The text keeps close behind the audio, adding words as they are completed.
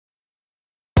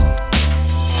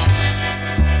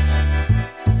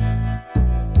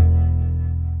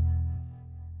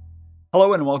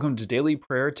Hello and welcome to Daily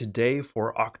Prayer today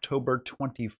for October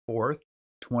 24th,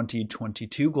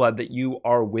 2022. Glad that you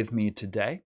are with me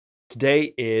today.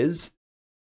 Today is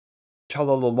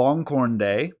Chulalongkorn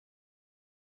Day,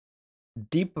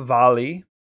 Deepavali,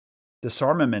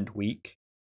 Disarmament Week,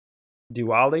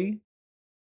 Diwali,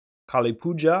 Kali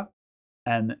Puja,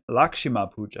 and Lakshmi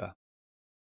Puja.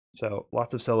 So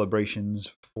lots of celebrations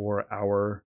for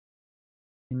our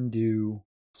Hindu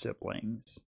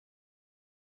siblings.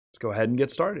 Let's go ahead and get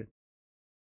started.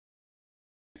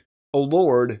 O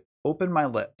Lord, open my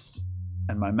lips,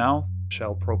 and my mouth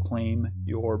shall proclaim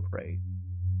your praise.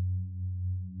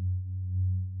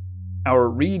 Our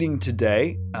reading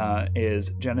today is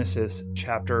Genesis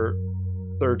chapter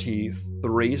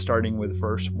 33, starting with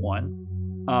verse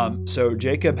 1. So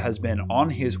Jacob has been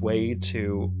on his way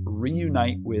to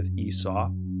reunite with Esau.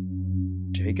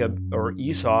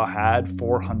 Esau had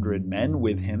 400 men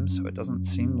with him, so it doesn't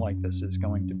seem like this is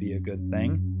going to be a good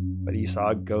thing. But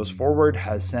Esau goes forward,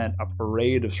 has sent a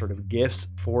parade of sort of gifts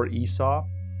for Esau,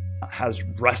 has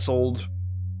wrestled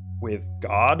with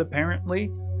God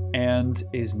apparently, and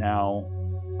is now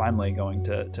finally going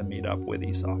to meet up with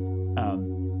Esau.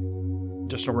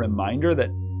 Just a reminder that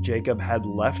Jacob had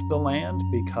left the land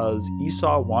because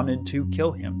Esau wanted to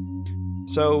kill him.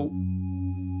 So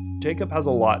Jacob has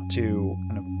a lot to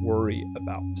kind of worry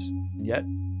about, and yet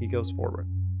he goes forward.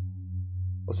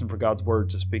 Listen for God's word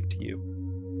to speak to you.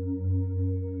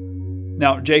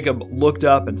 Now Jacob looked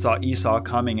up and saw Esau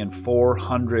coming, and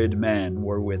 400 men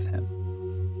were with him.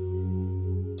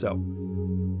 So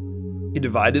he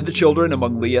divided the children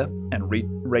among Leah and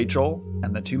Rachel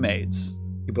and the two maids.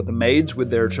 He put the maids with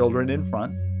their children in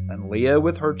front, and Leah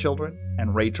with her children,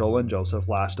 and Rachel and Joseph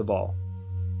last of all.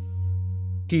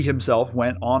 He himself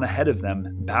went on ahead of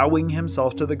them, bowing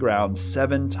himself to the ground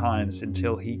 7 times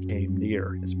until he came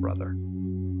near his brother.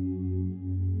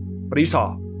 But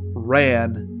Esau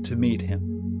ran to meet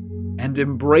him and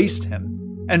embraced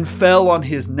him and fell on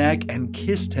his neck and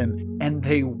kissed him, and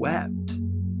they wept.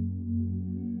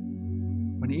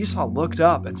 When Esau looked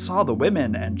up and saw the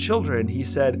women and children, he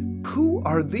said, "Who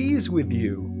are these with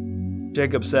you?"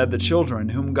 Jacob said, "The children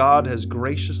whom God has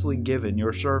graciously given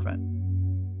your servant."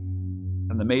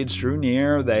 And the maids drew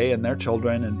near, they and their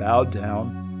children, and bowed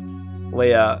down.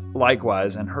 Leah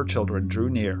likewise and her children drew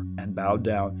near and bowed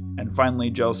down. And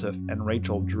finally Joseph and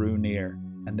Rachel drew near,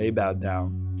 and they bowed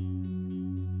down.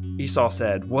 Esau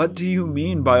said, "What do you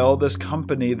mean by all this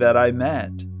company that I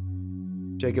met?"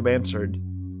 Jacob answered,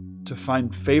 "To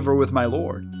find favor with my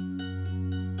Lord."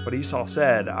 But Esau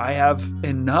said, "I have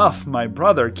enough, my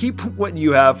brother. Keep what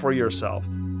you have for yourself."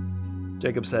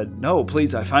 Jacob said, "No,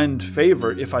 please, if I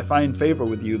find favor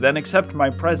with you, then accept my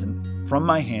present from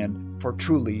my hand, for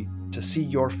truly to see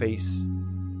your face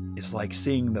is like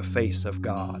seeing the face of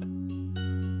God,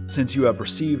 since you have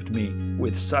received me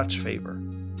with such favor.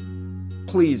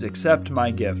 Please accept my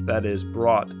gift that is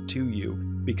brought to you,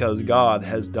 because God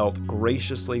has dealt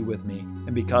graciously with me,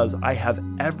 and because I have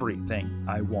everything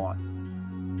I want."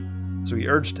 So he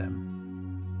urged him,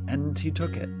 and he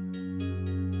took it.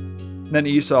 Then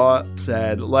Esau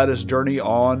said, "Let us journey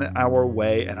on our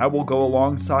way, and I will go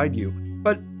alongside you."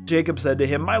 But Jacob said to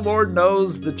him, "My Lord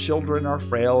knows the children are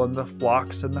frail, and the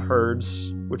flocks and the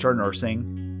herds which are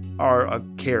nursing are a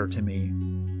care to me.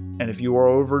 And if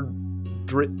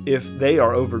they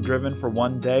are overdriven for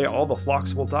one day, all the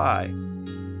flocks will die.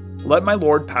 Let my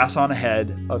Lord pass on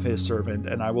ahead of his servant,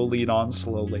 and I will lead on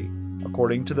slowly,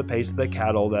 according to the pace of the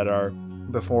cattle that are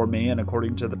before me, and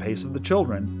according to the pace of the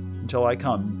children, until I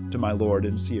come to my Lord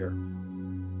in Seir."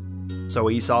 So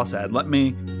Esau said, "Let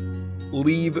me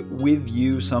leave with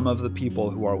you some of the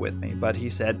people who are with me." But he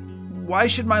said, "Why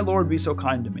should my Lord be so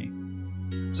kind to me?"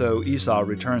 So Esau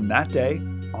returned that day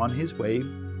on his way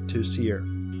to Seir.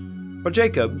 But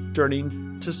Jacob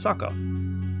journeyed to Succoth,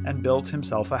 and built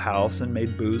himself a house, and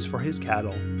made booths for his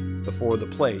cattle. Therefore the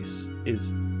place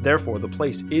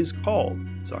is called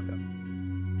Succoth.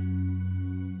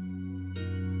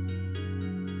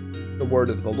 The word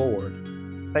of the Lord.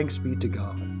 Thanks be to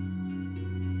God.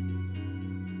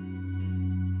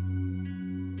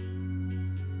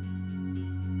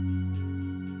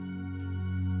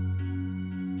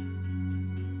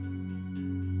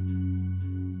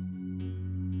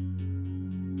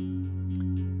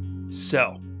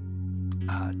 So,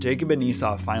 Jacob and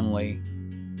Esau finally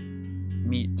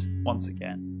meet once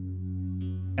again.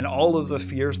 And all of the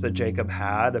fears that Jacob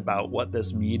had about what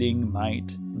this meeting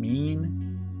might mean,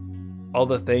 all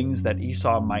the things that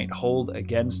Esau might hold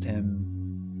against him,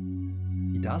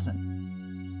 he doesn't.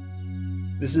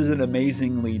 This is an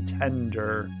amazingly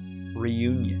tender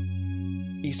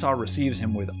reunion. Esau receives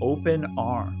him with open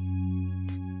arms.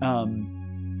 and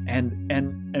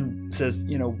says,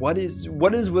 what is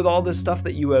with all this stuff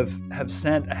that you have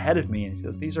sent ahead of me? And he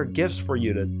says, these are gifts for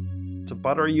you to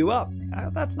butter you up.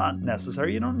 That's not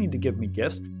necessary. You don't need to give me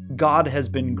gifts. God has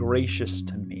been gracious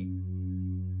to me.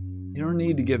 You don't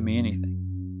need to give me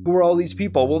anything. Who are all these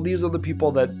people? Well, these are the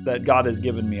people that God has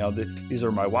given me. These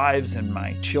are my wives and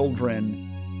my children.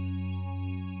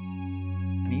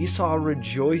 And Esau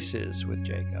rejoices with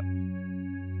Jacob.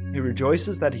 He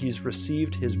rejoices that he's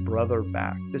received his brother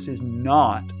back. This is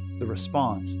not the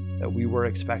response that we were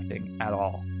expecting at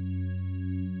all.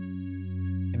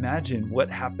 Imagine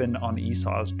what happened on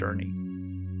Esau's journey.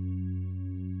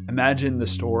 Imagine the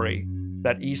story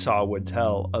that Esau would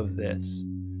tell of this.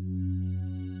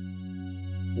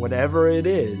 Whatever it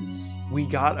is, we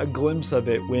got a glimpse of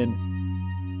it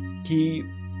when he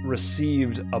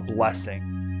received a blessing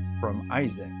from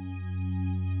Isaac.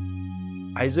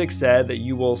 Isaac said that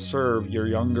you will serve your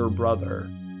younger brother,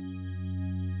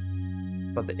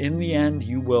 but in the end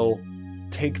you will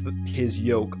take his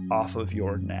yoke off of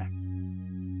your neck.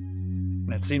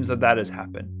 And it seems that has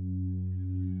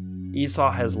happened.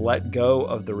 Esau has let go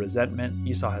of the resentment.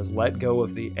 Esau has let go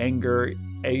of the anger.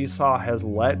 Esau has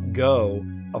let go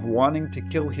of wanting to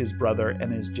kill his brother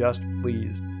and is just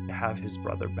pleased to have his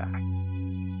brother back.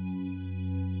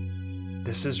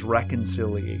 This is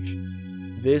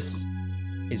reconciliation. This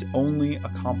is only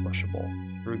accomplishable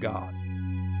through God.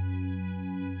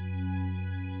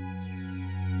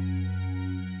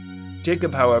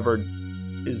 Jacob, however,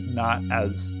 is not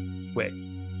as quick.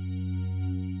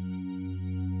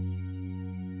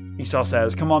 Esau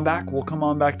says, come on back. We'll come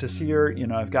on back to Seir.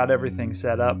 I've got everything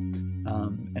set up.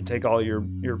 And take all your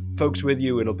folks with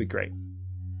you. It'll be great.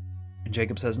 And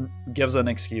Jacob gives an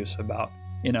excuse about,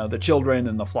 the children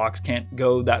and the flocks can't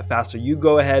go that fast. So you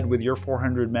go ahead with your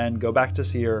 400 men, go back to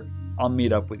Seir. I'll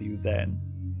meet up with you then.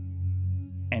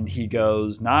 And he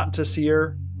goes not to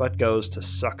Seir, but goes to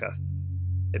Succoth.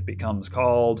 It becomes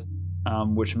called,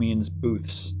 which means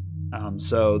booths.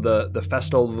 So the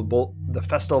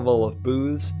festival of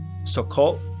booths,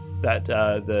 Sukkot, that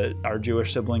our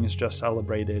Jewish siblings just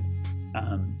celebrated.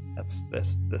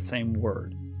 That's the same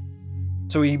word.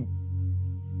 So he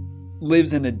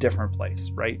lives in a different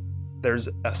place, right? There's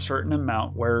a certain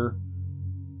amount where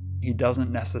he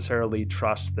doesn't necessarily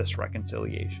trust this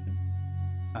reconciliation.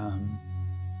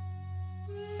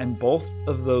 And both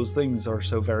of those things are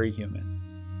so very human.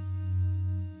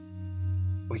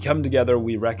 We come together,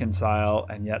 we reconcile,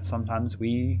 and yet sometimes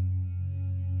we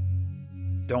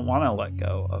don't want to let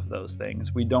go of those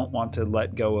things. We don't want to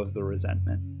let go of the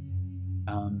resentment.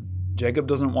 Jacob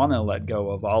doesn't want to let go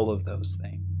of all of those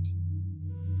things.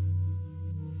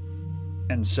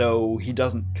 And so he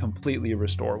doesn't completely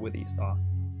restore with Esau.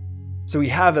 So we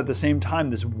have at the same time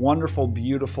this wonderful,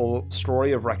 beautiful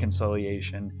story of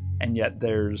reconciliation, and yet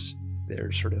there's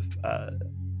sort of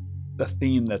the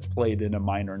theme that's played in a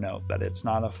minor note, that it's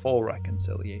not a full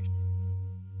reconciliation.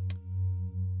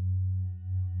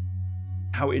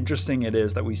 How interesting it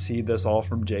is that we see this all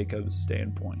from Jacob's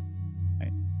standpoint.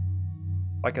 Right?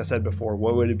 Like I said before,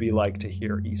 what would it be like to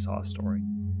hear Esau's story?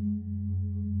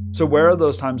 So where are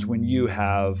those times when you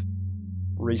have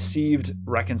received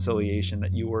reconciliation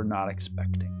that you were not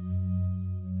expecting?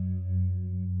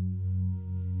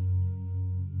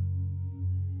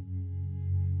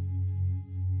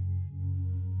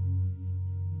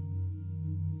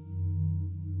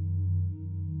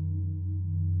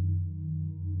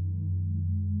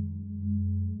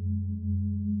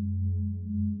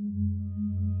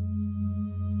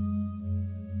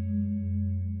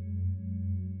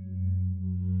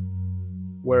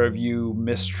 Where have you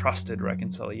mistrusted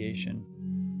reconciliation?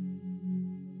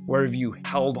 Where have you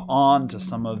held on to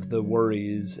some of the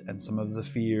worries and some of the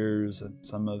fears and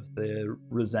some of the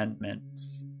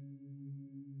resentments?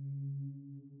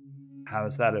 How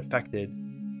has that affected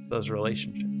those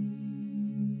relationships?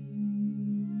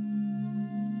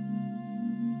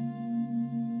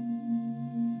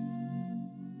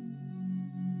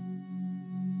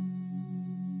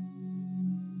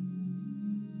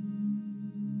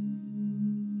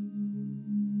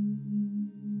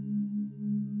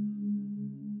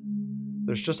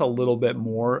 There's just a little bit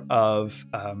more of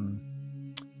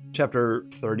chapter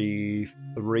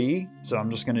 33, so I'm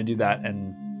just going to do that,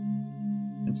 and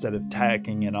instead of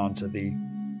tacking it onto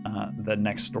the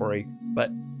next story.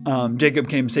 But Jacob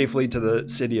came safely to the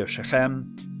city of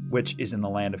Shechem, which is in the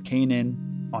land of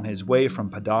Canaan, on his way from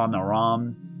Padan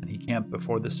Aram, and he camped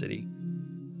before the city.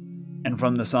 And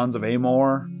from the sons of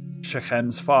Amor,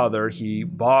 Shechem's father, he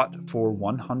bought for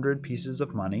 100 pieces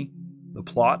of money the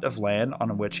plot of land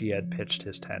on which he had pitched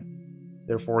his tent.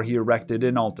 Therefore he erected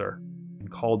an altar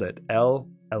and called it El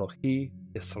Elohi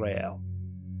Israel,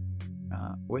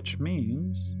 which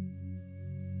means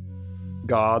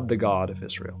God, the God of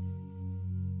Israel.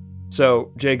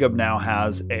 So Jacob now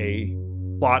has a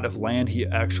plot of land. He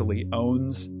actually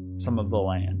owns some of the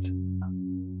land.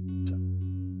 So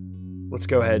let's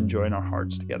go ahead and join our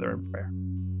hearts together in prayer.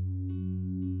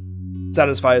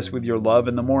 Satisfy us with your love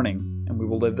in the morning, and we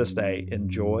will live this day in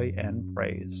joy and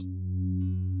praise.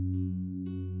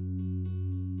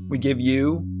 We give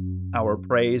you our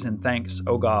praise and thanks,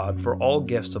 O God, for all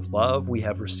gifts of love we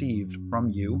have received from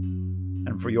you,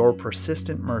 and for your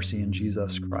persistent mercy in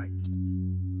Jesus Christ.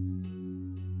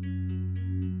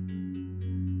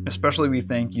 Especially we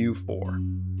thank you for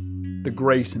the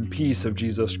grace and peace of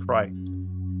Jesus Christ.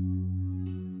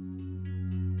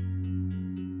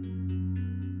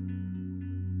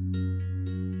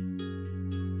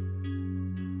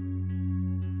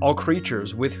 All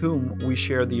creatures with whom we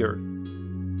share the earth.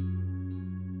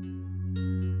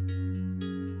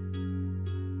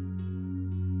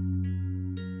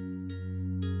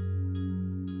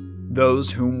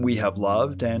 Those whom we have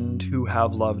loved and who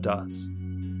have loved us.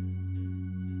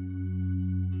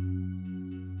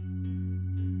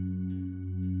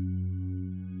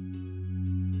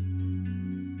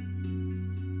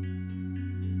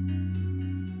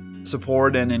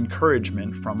 Support and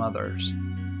encouragement from others.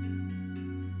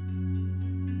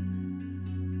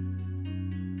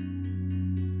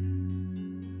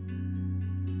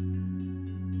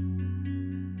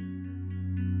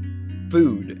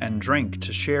 Food and drink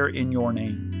to share in your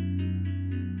name.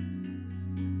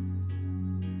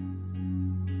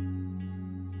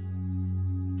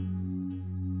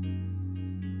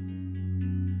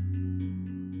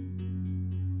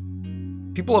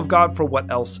 People of God, for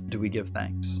what else do we give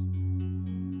thanks?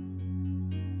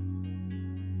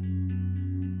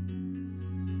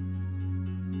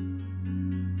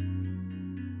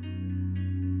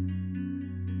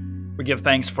 We give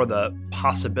thanks for the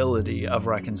possibility of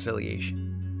reconciliation,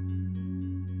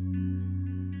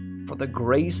 for the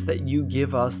grace that you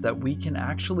give us that we can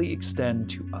actually extend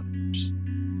to others,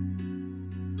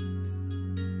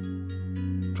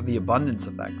 for the abundance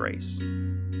of that grace,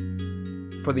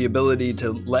 for the ability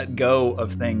to let go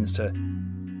of things, to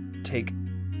take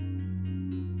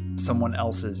someone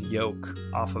else's yoke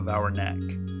off of our neck.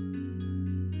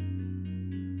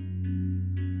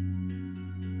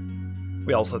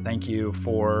 We also thank you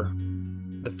for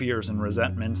the fears and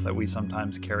resentments that we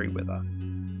sometimes carry with us,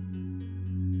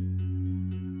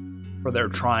 for their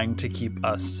trying to keep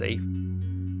us safe,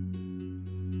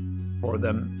 for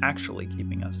them actually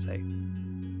keeping us safe.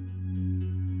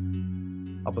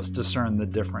 Help us discern the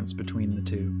difference between the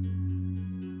two.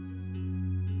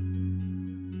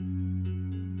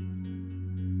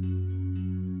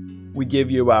 We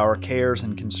give you our cares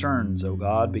and concerns, O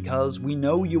God, because we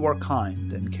know you are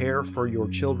kind and care for your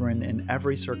children in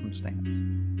every circumstance.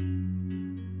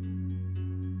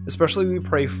 Especially we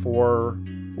pray for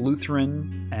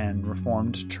Lutheran and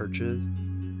Reformed churches,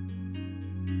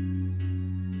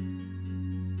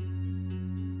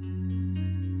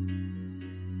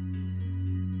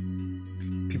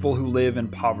 people who live in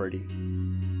poverty,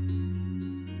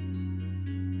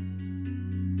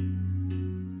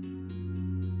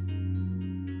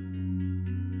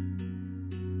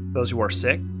 those who are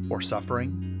sick or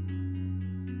suffering,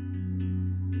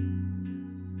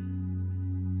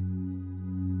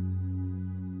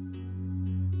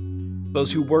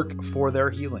 those who work for their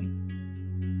healing,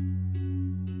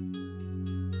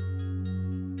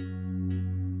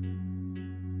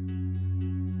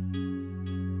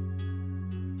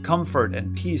 comfort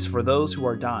and peace for those who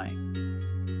are dying.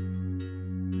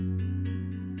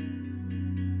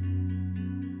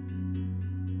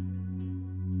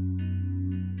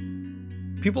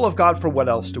 People of God, for what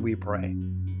else do we pray?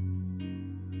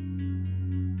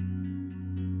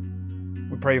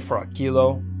 We pray for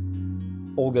Akilo,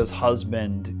 Olga's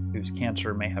husband, whose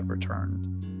cancer may have returned.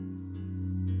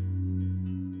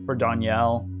 For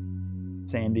Danielle,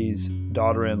 Sandy's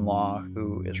daughter-in-law,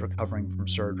 who is recovering from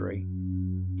surgery.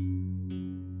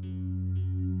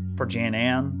 For Jan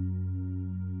Ann,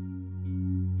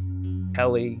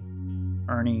 Kelly,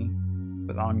 Ernie,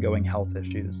 with ongoing health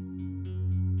issues.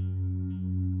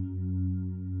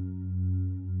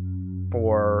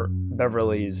 For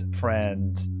Beverly's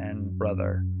friend and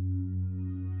brother.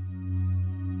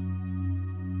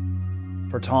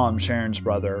 For Tom, Sharon's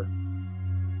brother,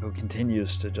 who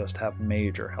continues to just have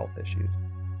major health issues.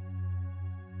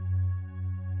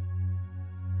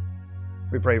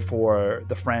 We pray for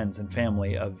the friends and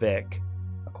family of Vic,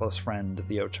 a close friend of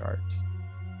the Ocharts.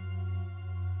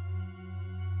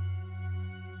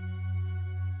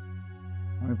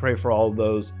 And we pray for all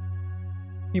those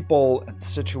people and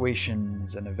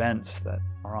situations and events that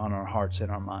are on our hearts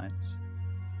and our minds.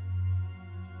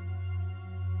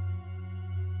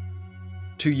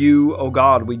 To you, O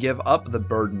God, we give up the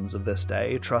burdens of this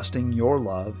day, trusting your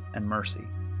love and mercy.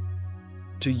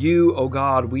 To you, O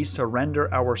God, we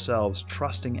surrender ourselves,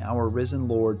 trusting our risen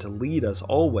Lord to lead us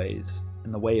always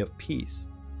in the way of peace,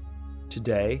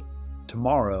 today,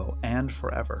 tomorrow, and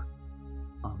forever.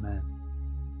 Amen.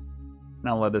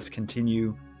 Now let us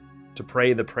continue to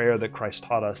pray the prayer that Christ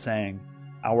taught us, saying,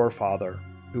 Our Father,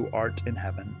 who art in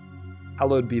heaven,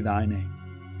 hallowed be thy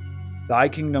name. Thy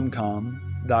kingdom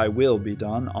come, thy will be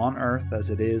done on earth as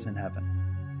it is in heaven.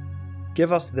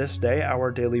 Give us this day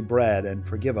our daily bread, and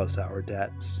forgive us our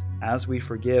debts, as we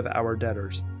forgive our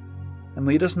debtors. And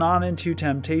lead us not into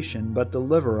temptation, but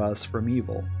deliver us from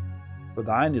evil. For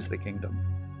thine is the kingdom,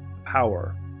 the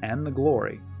power, and the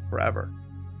glory forever.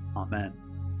 Amen.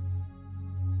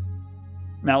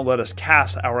 Now let us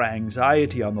cast our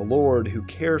anxiety on the Lord, who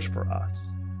cares for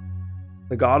us.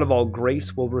 The God of all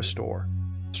grace will restore,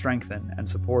 strengthen, and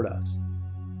support us.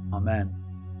 Amen.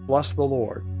 Bless the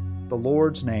Lord. The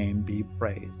Lord's name be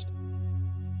praised.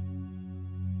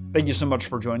 Thank you so much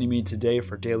for joining me today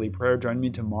for Daily Prayer. Join me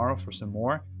tomorrow for some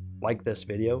more. Like this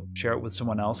video, share it with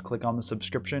someone else, click on the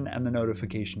subscription and the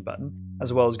notification button,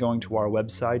 as well as going to our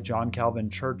website,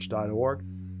 johncalvinchurch.org,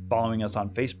 following us on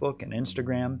Facebook and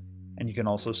Instagram, and you can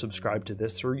also subscribe to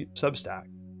this through Substack.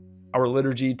 Our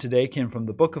liturgy today came from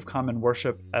the Book of Common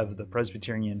Worship of the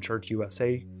Presbyterian Church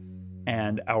USA,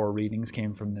 and our readings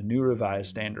came from the New Revised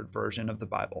Standard Version of the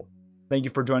Bible. Thank you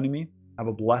for joining me. Have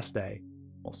a blessed day.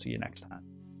 We'll see you next time.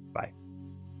 Bye.